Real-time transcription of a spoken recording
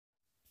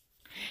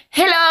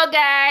Hello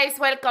guys,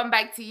 welcome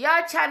back to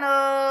your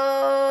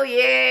channel.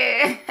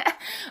 Yeah.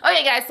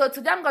 Okay guys, so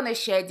today I'm gonna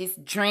share this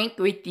drink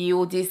with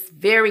you, this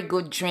very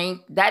good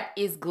drink that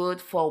is good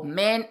for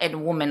men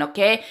and women.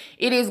 Okay,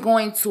 it is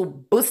going to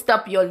boost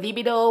up your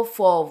libido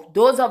for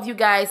those of you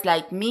guys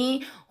like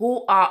me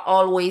who are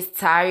always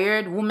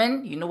tired.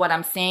 Women, you know what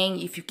I'm saying.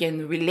 If you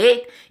can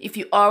relate, if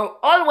you are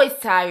always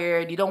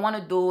tired, you don't want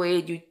to do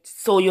it,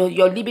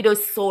 your libido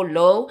is so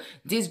low,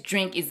 this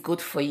drink is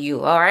good for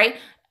you. All right.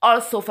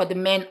 Also for the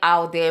men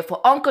out there, for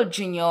Uncle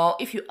Junior,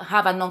 if you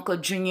have an Uncle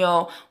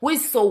Junior who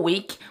is so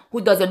weak, who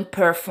doesn't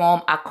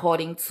perform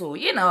according to,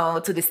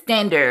 to the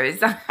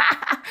standards,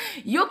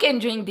 you can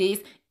drink this.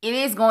 It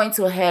is going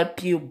to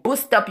help you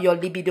boost up your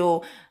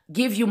libido,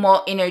 give you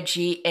more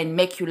energy, and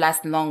make you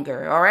last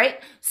longer. All right.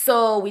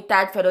 So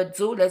without further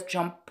ado, let's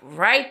jump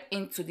right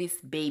into this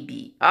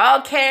baby.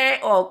 Okay.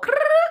 Oh.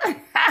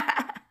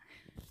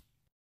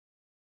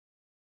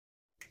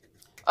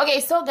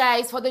 Okay, so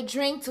guys, for the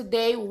drink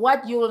today,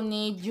 what you will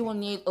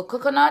need a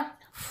coconut,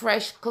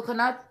 fresh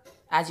coconut.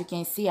 As you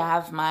can see, I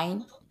have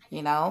mine,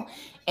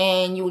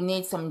 and you will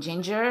need some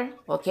ginger,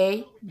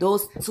 okay?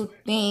 Those two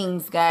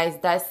things, guys,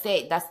 that's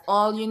it. That's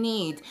all you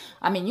need.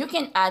 I mean, you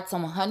can add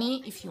some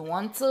honey if you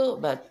want to,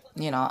 but,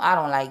 I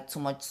don't like too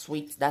much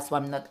sweet. That's why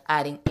I'm not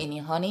adding any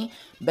honey,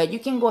 but you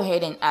can go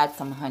ahead and add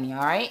some honey,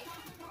 all right?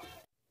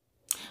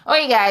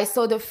 Okay guys,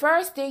 so the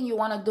first thing you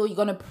want to do, you're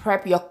going to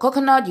prep your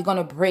coconut. You're going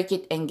to break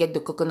it and get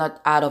the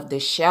coconut out of the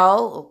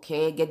shell.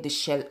 Okay, get the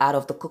shell out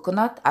of the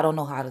coconut. I don't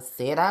know how to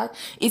say that.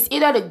 It's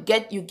either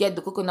you get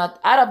the coconut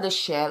out of the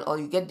shell, or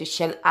you get the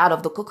shell out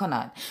of the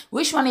coconut.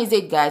 Which one is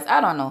it, guys? I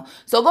don't know.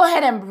 So go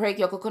ahead and break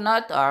your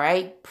coconut. All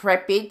right,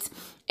 prep it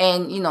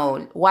and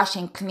wash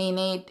and clean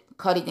it,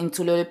 cut it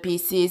into little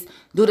pieces.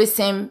 Do the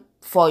same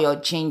for your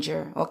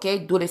ginger. Okay,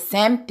 do the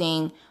same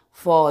thing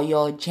for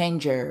your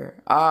ginger.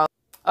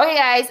 Okay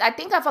guys, I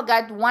think I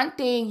forgot one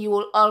thing. You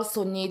will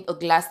also need a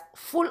glass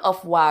full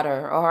of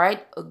water. All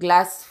right, a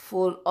glass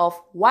full of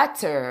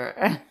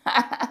water.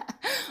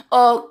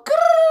 Oh,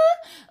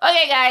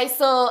 okay guys,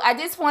 so at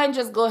this point,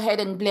 just go ahead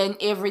and blend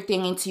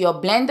everything into your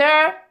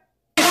blender.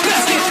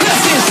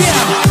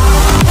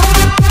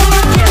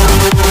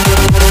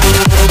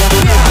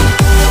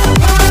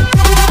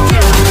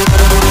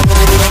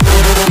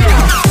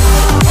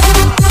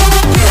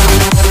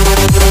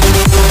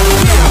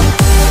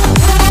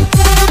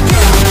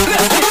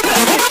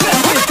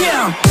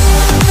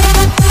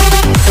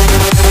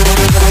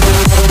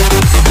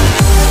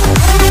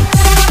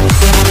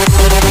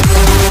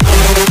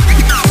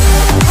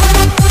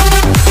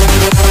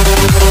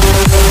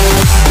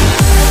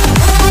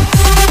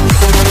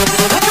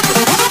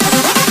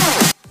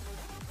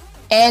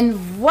 And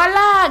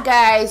voila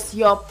guys,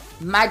 your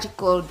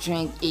magical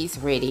drink is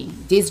ready.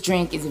 This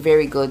drink is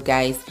very good,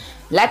 guys.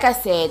 Like I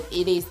said,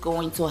 it is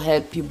going to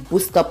help you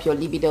boost up your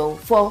libido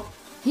for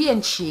he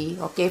and she,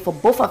 okay, for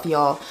both of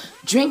y'all.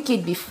 Drink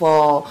it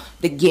before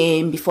the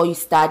game, before you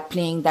start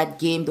playing that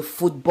game, the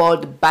football,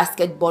 the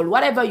basketball,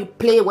 whatever you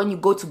play when you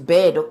go to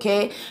bed,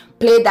 okay?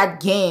 Play that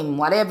game,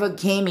 whatever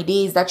game it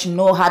is that you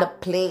know how to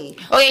play.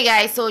 Okay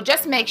guys, so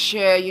just make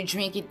sure you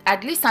drink it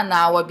at least an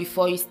hour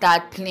before you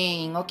start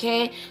playing,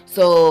 okay?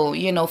 So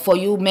for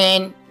you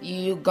men,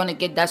 you're gonna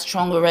get that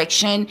strong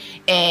erection,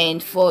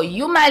 and for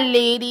you my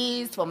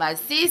ladies, for my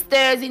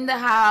sisters in the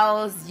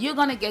house, you're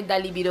gonna get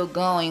that libido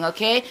going,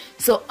 okay?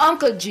 So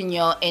Uncle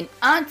Junior and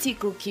Auntie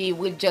Cookie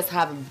will just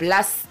have a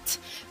blast.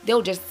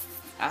 They'll just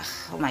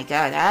oh my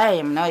god, I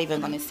am not even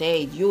gonna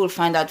say it. You will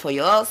find out for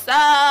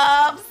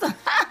yourselves.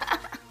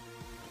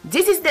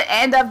 This is the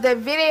end of the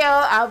video.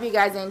 I hope you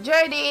guys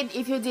enjoyed it.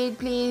 If you did,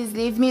 please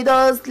leave me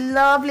those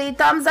lovely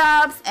thumbs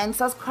ups and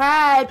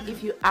subscribe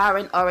if you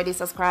aren't already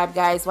subscribed,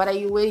 guys. What are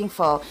you waiting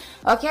for?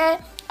 Okay,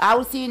 I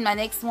will see you in my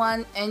next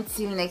one.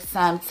 Until next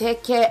time,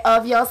 take care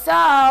of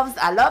yourselves.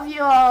 I love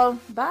you all.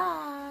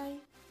 Bye.